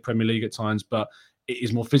 maybe the Premier League at times, but it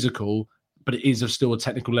is more physical. But it is still a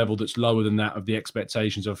technical level that's lower than that of the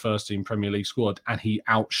expectations of a first-team Premier League squad. And he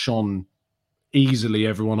outshone easily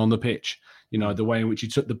everyone on the pitch. The way in which he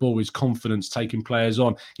took the ball, his confidence, taking players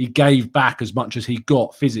on. He gave back as much as he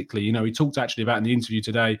got physically. He talked actually about in the interview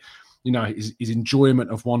today his enjoyment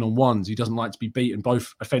of one-on-ones. He doesn't like to be beaten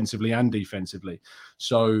both offensively and defensively.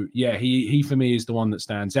 So yeah, he for me is the one that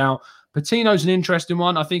stands out. Patino's an interesting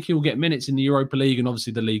one. I think he'll get minutes in the Europa League and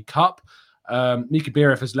obviously the League Cup. Mika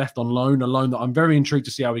Bieref has left on loan, a loan that I'm very intrigued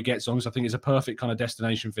to see how he gets on, because I think it's a perfect kind of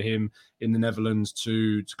destination for him in the Netherlands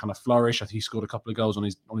to kind of flourish. I think he scored a couple of goals on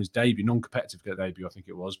his debut, non-competitive debut, I think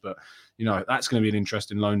it was. But, that's going to be an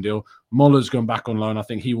interesting loan deal. Moller's gone back on loan. I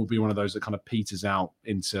think he will be one of those that kind of peters out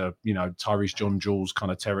into, Tyrese John Jules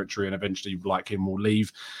kind of territory, and eventually, like him, will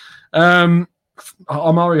leave.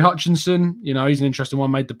 Amari Hutchinson, he's an interesting one,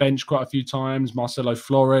 made the bench quite a few times. Marcelo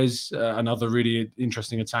Flores, another really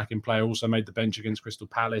interesting attacking player, also made the bench against Crystal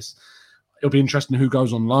Palace. It'll be interesting who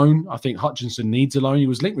goes on loan. I think Hutchinson needs a loan. He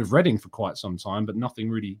was linked with Reading for quite some time, but nothing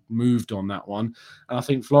really moved on that one. And I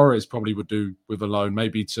think Flores probably would do with a loan,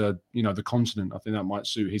 maybe to, the continent. I think that might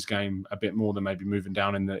suit his game a bit more than maybe moving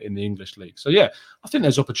down in the English league. So yeah, I think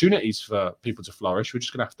there's opportunities for people to flourish. We're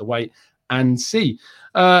just going to have to wait and see.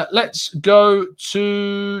 Let's go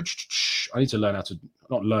to... I need to learn how to...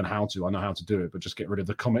 Not learn how to, I know how to do it, but just get rid of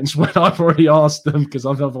the comments when I've already asked them, because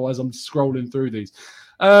otherwise I'm scrolling through these.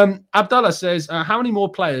 Abdullah says, how many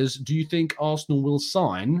more players do you think Arsenal will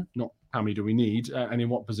sign? Not how many do we need, and in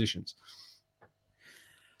what positions?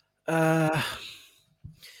 I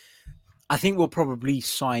think we'll probably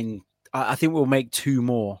sign... I think we'll make 2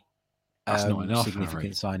 more. That's not enough,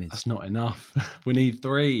 significant signings. That's not enough. We need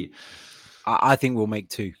 3. I think we'll make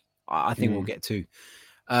 2. I think we'll get 2.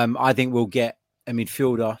 I think we'll get a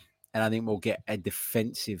midfielder, and I think we'll get a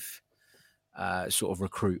defensive sort of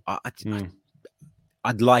recruit.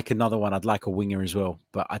 I'd like another one. I'd like a winger as well,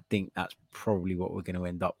 but I think that's probably what we're going to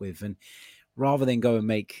end up with. And rather than go and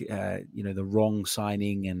make the wrong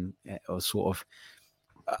signing and or sort of,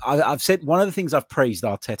 I've said one of the things I've praised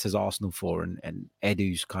Arteta's Arsenal for, and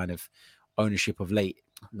Edu's kind of ownership of late,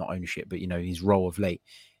 not ownership, but his role of late,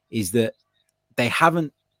 is that they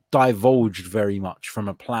haven't divulged very much from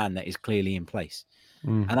a plan that is clearly in place.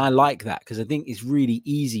 And I like that, because I think it's really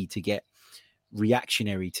easy to get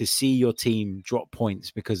reactionary, to see your team drop points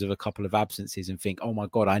because of a couple of absences and think, oh my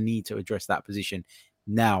God, I need to address that position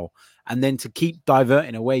now. And then to keep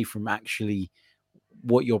diverting away from actually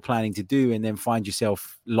what you're planning to do, and then find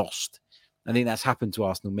yourself lost. I think that's happened to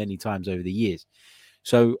Arsenal many times over the years.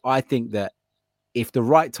 So I think that if the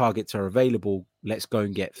right targets are available, let's go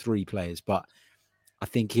and get 3 players. But I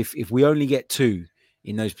think if we only get 2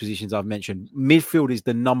 in those positions I've mentioned, midfield is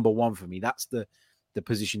the number 1 for me. That's the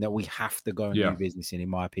position that we have to go and do business in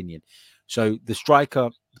my opinion. So the striker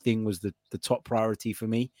thing was the top priority for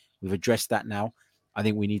me. We've addressed that now. I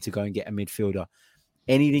think we need to go and get a midfielder.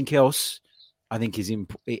 Anything else, I think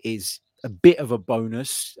is a bit of a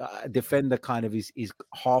bonus. A defender kind of is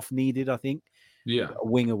half needed, I think. Yeah. A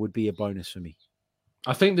winger would be a bonus for me.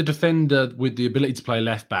 I think the defender with the ability to play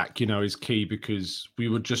left back, is key, because we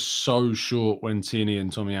were just so short when Tierney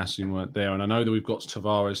and Tomiyasu weren't there. And I know that we've got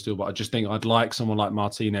Tavares still, but I just think I'd like someone like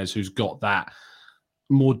Martinez who's got that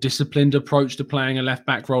more disciplined approach to playing a left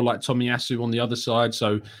back role, like Tomiyasu on the other side.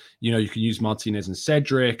 So, you can use Martinez and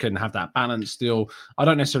Cedric and have that balance still. I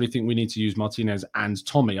don't necessarily think we need to use Martinez and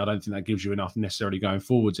Tommy. I don't think that gives you enough necessarily going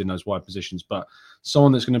forwards in those wide positions, but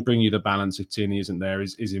someone that's going to bring you the balance if Tierney isn't there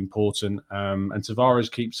is important. And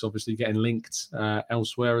Tavares keeps obviously getting linked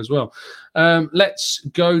elsewhere as well. Let's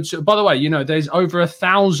go to, by the way, there's over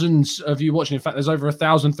 1,000 of you watching. In fact, there's over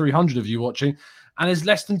 1,300 of you watching. And there's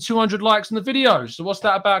less than 200 likes on the video. So what's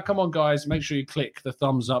that about? Come on, guys. Make sure you click the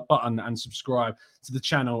thumbs up button and subscribe to the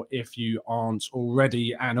channel if you aren't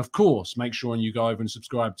already. And of course, make sure you go over and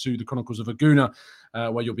subscribe to the Chronicles of a Gooner,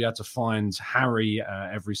 where you'll be able to find Harry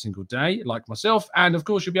every single day, like myself. And of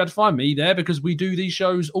course, you'll be able to find me there, because we do these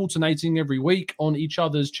shows alternating every week on each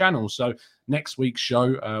other's channels. So next week's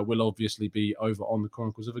show will obviously be over on the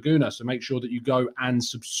Chronicles of a Gooner. So make sure that you go and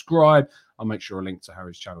subscribe. I'll make sure a link to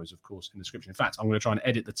Harry's channel is, of course, in the description. In fact, I'm going to try and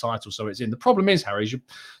edit the title so it's in. The problem is, Harry,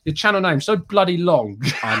 your channel name's so bloody long.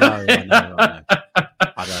 I know.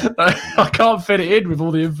 I can't fit it in with all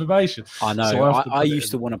the information. I know. So I used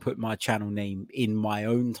to want to put my channel name in my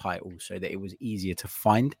own title so that it was easier to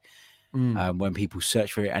find when people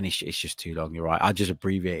search for it, and it's just too long. You're right. I just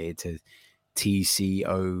abbreviated it to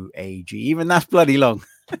TCOAG. Even that's bloody long.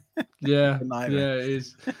 Yeah, yeah, it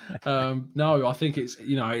is. No, I think it's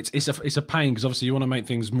it's a pain because obviously you want to make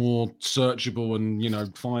things more searchable and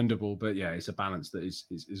findable, but yeah, it's a balance that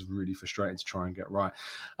is really frustrating to try and get right.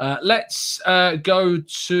 Let's go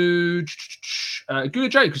to Gula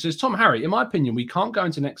Jake, who says, Tom Harry, in my opinion, we can't go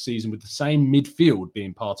into next season with the same midfield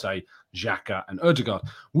being Partey, Xhaka and Ødegaard.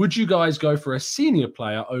 Would you guys go for a senior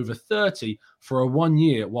player over 30 for a 1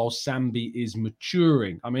 year while Sambi is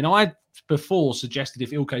maturing? I mean, I before suggested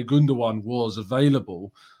if Ilkay Gundogan was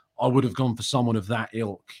available, I would have gone for someone of that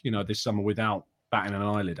ilk, this summer without batting an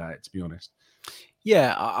eyelid at it, to be honest.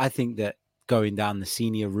 Yeah, I think that going down the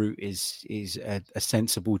senior route is a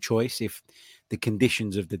sensible choice if the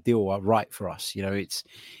conditions of the deal are right for us.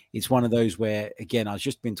 It's one of those where, again, I've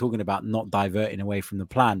just been talking about not diverting away from the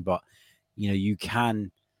plan, but you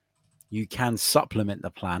can supplement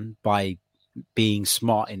the plan by being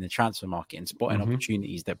smart in the transfer market and spotting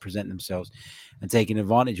opportunities that present themselves and taking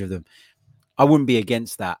advantage of them. I wouldn't be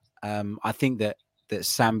against that. I think that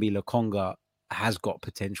Sambi Lokonga has got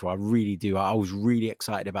potential. I really do. I was really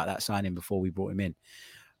excited about that signing before we brought him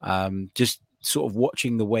in. Just sort of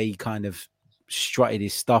watching the way he kind of strutted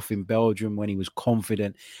his stuff in Belgium when he was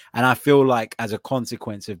confident. And I feel like as a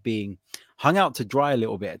consequence of being hung out to dry a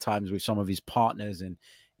little bit at times with some of his partners and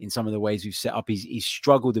in some of the ways we've set up, he's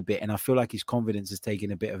struggled a bit. And I feel like his confidence has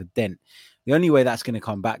taken a bit of a dent. The only way that's going to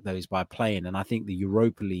come back, though, is by playing. And I think the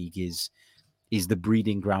Europa League is the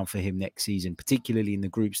breeding ground for him next season, particularly in the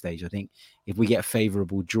group stage. I think if we get a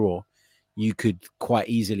favourable draw, you could quite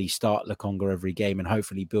easily start Lokonga every game and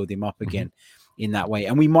hopefully build him up again in that way.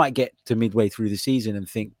 And we might get to midway through the season and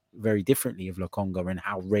think very differently of Lokonga and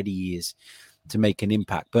how ready he is to make an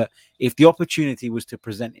impact. But if the opportunity was to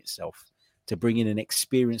present itself to bring in an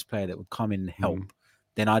experienced player that would come in and help,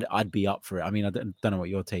 then I'd be up for it. I mean, I don't know what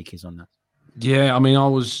your take is on that. Yeah, I mean,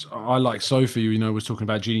 I like Sophie, was talking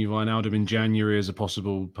about Gini Wijnaldum in January as a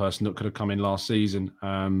possible person that could have come in last season.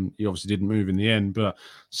 He obviously didn't move in the end, but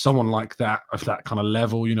someone like that, of that kind of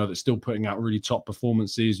level, that's still putting out really top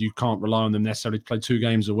performances. You can't rely on them necessarily to play 2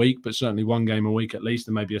 games a week, but certainly 1 game a week at least,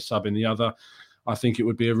 and maybe a sub in the other. I think it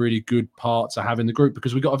would be a really good part to have in the group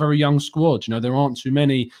because we've got a very young squad. There aren't too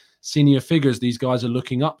many senior figures these guys are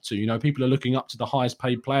looking up to. People are looking up to the highest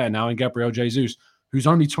paid player now in Gabriel Jesus, who's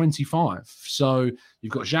only 25. So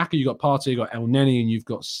you've got Xhaka, you've got Partey, you've got El Neni, and you've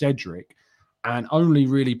got Cedric. And only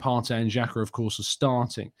really Partey and Xhaka, of course, are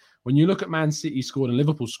starting. When you look at Man City's squad and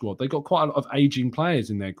Liverpool's squad, they've got quite a lot of aging players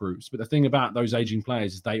in their groups. But the thing about those aging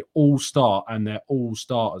players is they all start, and they're all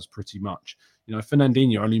starters pretty much.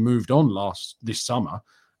 Fernandinho only moved on this summer.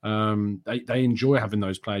 They enjoy having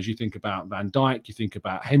those players. You think about Van Dijk, you think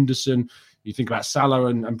about Henderson, you think about Salah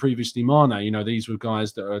and previously Mane. These were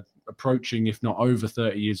guys that are approaching, if not over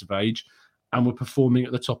 30 years of age, and were performing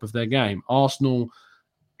at the top of their game. Arsenal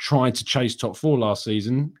tried to chase top 4 last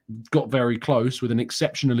season, got very close with an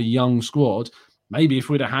exceptionally young squad. Maybe if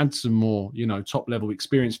we'd have had some more, top-level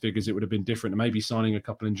experience figures, it would have been different. And maybe signing a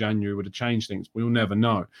couple in January would have changed things. We'll never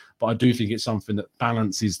know. But I do think it's something that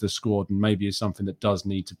balances the squad and maybe is something that does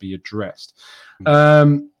need to be addressed.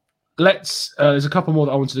 There's a couple more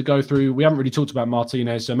that I wanted to go through. We haven't really talked about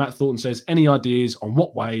Martinez. So Matt Thornton says, any ideas on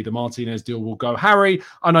what way the Martinez deal will go? Harry,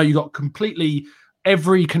 I know you got completely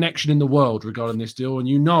every connection in the world regarding this deal,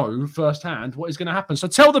 and firsthand what is going to happen. So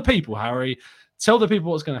tell the people, Harry,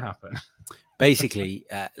 what's going to happen. Basically,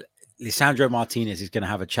 Lisandro Martinez is going to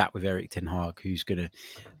have a chat with Erik ten Hag, who's going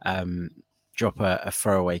to drop a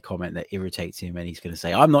throwaway comment that irritates him, and he's going to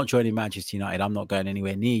say, I'm not joining Manchester United. I'm not going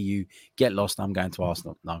anywhere near you. Get lost. I'm going to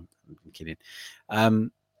Arsenal. No, I'm kidding.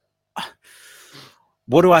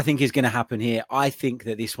 What do I think is going to happen here? I think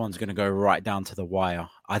that this one's going to go right down to the wire.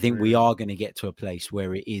 I think we are going to get to a place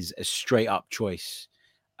where it is a straight up choice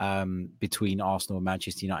between Arsenal and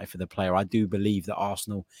Manchester United for the player. I do believe that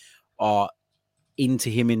Arsenal are into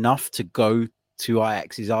him enough to go to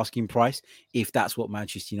Ajax's asking price if that's what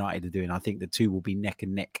Manchester United are doing. I think the two will be neck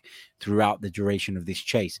and neck throughout the duration of this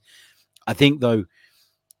chase. I think, though,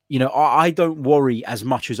 I don't worry as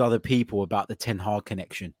much as other people about the Ten Hag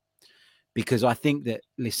connection, because I think that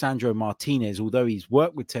Lisandro Martinez, although he's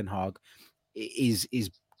worked with Ten Hag, is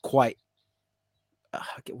quite,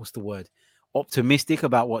 optimistic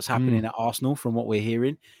about what's happening at Arsenal from what we're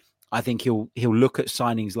hearing. I think he'll look at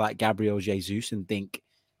signings like Gabriel Jesus and think,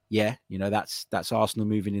 yeah, that's Arsenal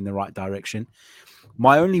moving in the right direction.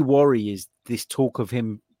 My only worry is this talk of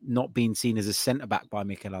him not being seen as a centre-back by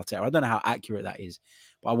Mikel Arteta. I don't know how accurate that is,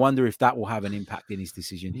 but I wonder if that will have an impact in his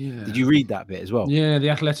decision. Yeah. Did you read that bit as well? Yeah, the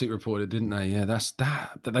Athletic reported, didn't they? Yeah, that's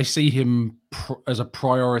that they see him as a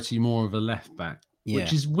priority more of a left-back,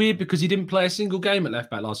 which is weird because he didn't play a single game at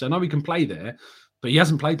left-back last year. I know he can play there, but he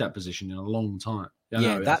hasn't played that position in a long time.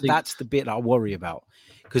 That's the bit I worry about.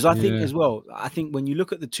 Because I think as well, I think when you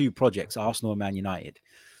look at the two projects, Arsenal and Man United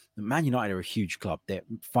are a huge club. They're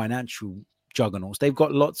financial juggernauts. They've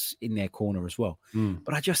got lots in their corner as well.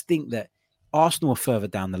 But I just think that Arsenal are further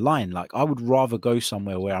down the line. Like, I would rather go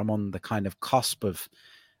somewhere where I'm on the kind of cusp of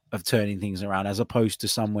turning things around, as opposed to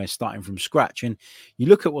somewhere starting from scratch. And you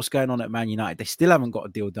look at what's going on at Man United, they still haven't got a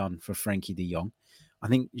deal done for Frankie de Jong. I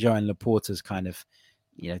think Joan Laporta's kind of,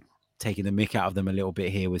 taking the mick out of them a little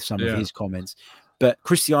bit here with some of his comments. But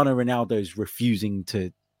Cristiano Ronaldo's refusing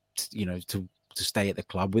to stay at the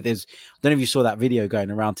club. I don't know if you saw that video going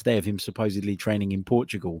around today of him supposedly training in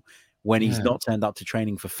Portugal when he's not turned up to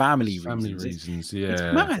training for family reasons. It's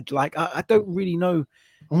mad. Like, I don't really know.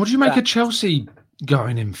 And what do you make of Chelsea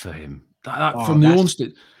going in for him? From the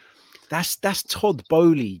Ornstead? That's Todd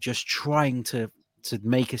Bowley just trying to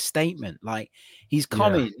make a statement. Like, he's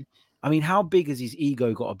come in. I mean, how big has his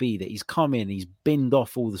ego got to be that he's come in, he's binned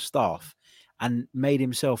off all the staff and made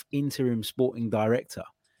himself interim sporting director?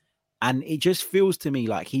 And it just feels to me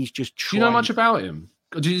like he's just trying. Do you know much about him?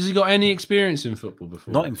 Has he got any experience in football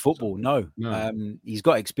before? Not in football, no. He's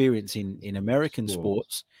got experience in American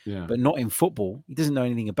sports, but not in football. He doesn't know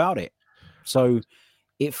anything about it. So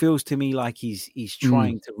it feels to me like he's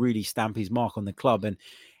trying to really stamp his mark on the club. And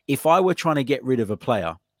if I were trying to get rid of a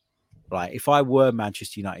player, right, if I were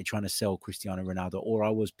Manchester United trying to sell Cristiano Ronaldo, or I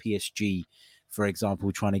was PSG, for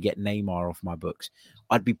example, trying to get Neymar off my books,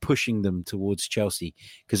 I'd be pushing them towards Chelsea,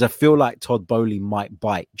 because I feel like Todd Bowley might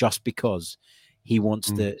bite just because he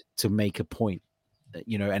wants to make a point,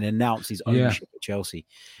 and announce his ownership at Chelsea.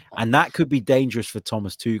 And that could be dangerous for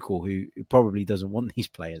Thomas Tuchel, who probably doesn't want these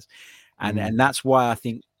players. And that's why I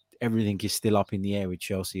think everything is still up in the air with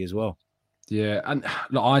Chelsea as well. Yeah, and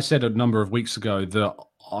look, I said a number of weeks ago that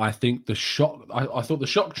I think I thought the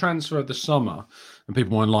shock transfer of the summer, and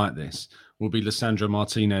people won't like this, will be Lisandro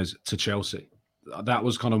Martinez to Chelsea. That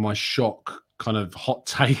was kind of my shock, kind of hot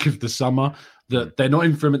take of the summer, that they're not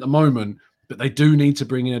in for him at the moment, but they do need to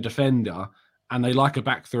bring in a defender, and they like a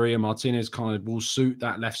back three, and Martinez kind of will suit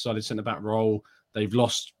that left-sided centre-back role. They've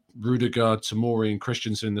lost Rudiger, Tomori and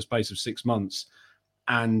Christensen in the space of 6 months.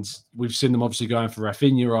 And we've seen them obviously going for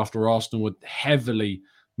Rafinha after Arsenal were heavily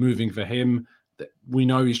moving for him. We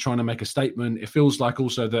know he's trying to make a statement. It feels like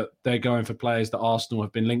also that they're going for players that Arsenal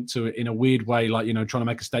have been linked to in a weird way, like, trying to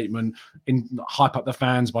make a statement, hype up the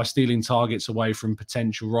fans by stealing targets away from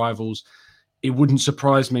potential rivals. It wouldn't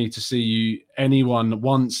surprise me to see anyone,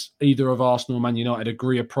 once either of Arsenal or Man United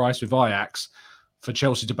agree a price with Ajax, for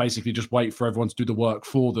Chelsea to basically just wait for everyone to do the work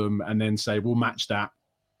for them and then say, we'll match that.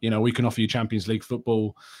 We can offer you Champions League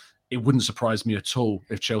football. It wouldn't surprise me at all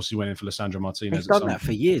if Chelsea went in for Lisandro Martinez. They've done that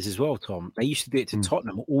for years as well, Tom. They used to do it to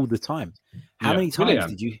Tottenham all the time. How many times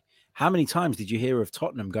did you hear of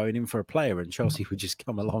Tottenham going in for a player and Chelsea would just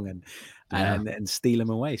come along and steal him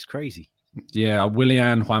away? It's crazy. Yeah,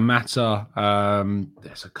 Willian, Juan Mata.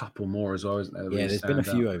 There's a couple more as well, isn't there? Yeah, there's been a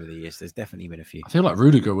few over the years. There's definitely been a few. I feel like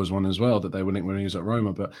Rudiger was one as well that they were linked when he was at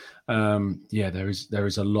Roma. But there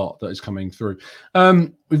is a lot that is coming through.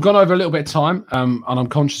 We've gone over a little bit of time, and I'm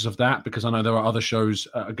conscious of that because I know there are other shows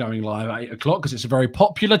going live at 8 o'clock because it's a very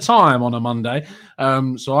popular time on a Monday.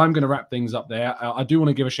 So I'm going to wrap things up there. I do want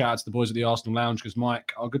to give a shout out to the boys at the Arsenal Lounge because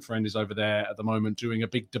Mike, our good friend, is over there at the moment doing a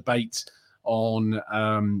big debate on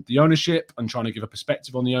the ownership and trying to give a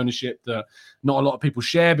perspective on the ownership that not a lot of people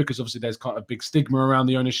share, because obviously there's kind of a big stigma around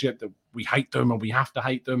the ownership that we hate them or we have to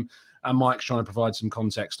hate them. And Mike's trying to provide some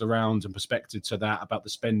context around and perspective to that about the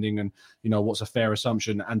spending and, what's a fair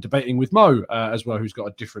assumption, and debating with Mo as well, who's got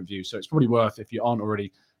a different view. So it's probably worth, if you aren't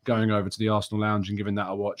already, going over to the Arsenal Lounge and giving that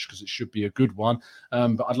a watch because it should be a good one.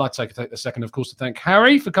 But I'd like to take a second, of course, to thank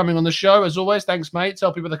Harry for coming on the show. As always, thanks, mate.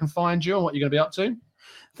 Tell people they can find you and what you're going to be up to.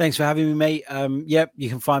 Thanks for having me, mate. You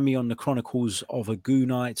can find me on the Chronicles of a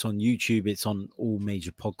Gooner. It's on YouTube. It's on all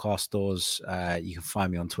major podcast stores. You can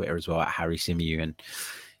find me on Twitter as well at Harry Simeon.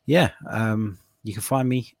 And you can find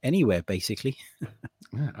me anywhere, basically.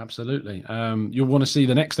 Yeah, absolutely. You'll want to see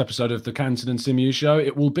the next episode of the Canton and Simeon show.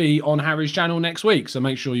 It will be on Harry's channel next week. So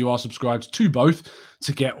make sure you are subscribed to both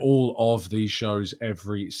to get all of these shows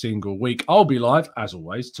every single week. I'll be live, as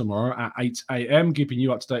always, tomorrow at 8 a.m, keeping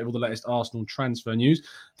you up to date with all the latest Arsenal transfer news.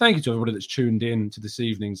 Thank you to everybody that's tuned in to this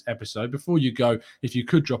evening's episode. Before you go, if you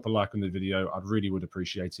could drop a like on the video, I really would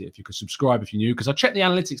appreciate it. If you could subscribe if you're new, because I checked the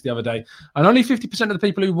analytics the other day, and only 50% of the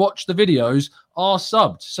people who watch the videos are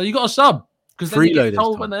subbed. So you got a sub. Because they get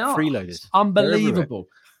told when they are. Freeloaders. Unbelievable.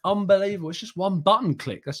 Unbelievable. It's just one button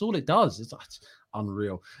click. That's all it does.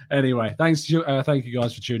 Unreal. Anyway, thank you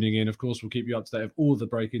guys for tuning in. Of course, we'll keep you up to date with all the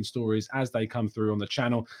breaking stories as they come through on the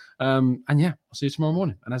channel. And yeah, I'll see you tomorrow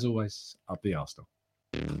morning. And as always, up the Arsenal.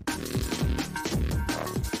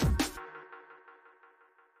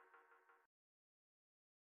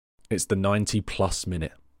 It's the 90-plus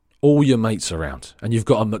minute. All your mates around, and you've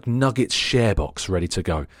got a McNuggets share box ready to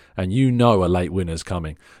go, and you know a late winner's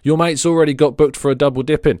coming. Your mate's already got booked for a double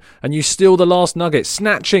dipping, and you steal the last nugget,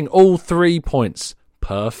 snatching all 3 points.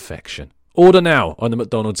 Perfection. Order now on the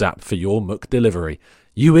McDonald's app for your McDelivery.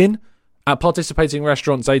 You in? At participating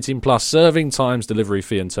restaurants, 18 plus, serving times, delivery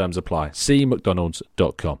fee and terms apply. See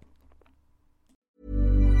mcdonalds.com.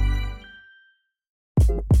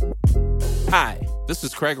 Hi, this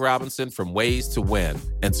is Craig Robinson from Ways to Win,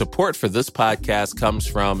 and support for this podcast comes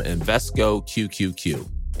from Invesco QQQ.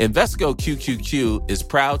 Invesco QQQ is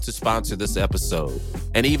proud to sponsor this episode,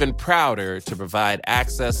 and even prouder to provide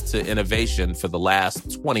access to innovation for the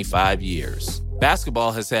last 25 years.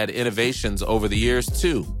 Basketball has had innovations over the years,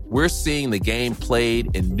 too. We're seeing the game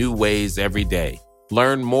played in new ways every day.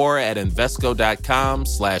 Learn more at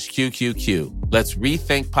Invesco.com/QQQ. Let's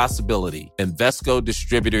rethink possibility. Invesco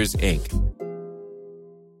Distributors, Inc.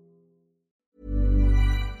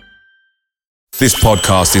 This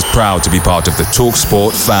podcast is proud to be part of the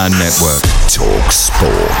TalkSport Fan Network.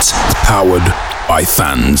 TalkSport. Powered by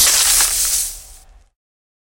fans.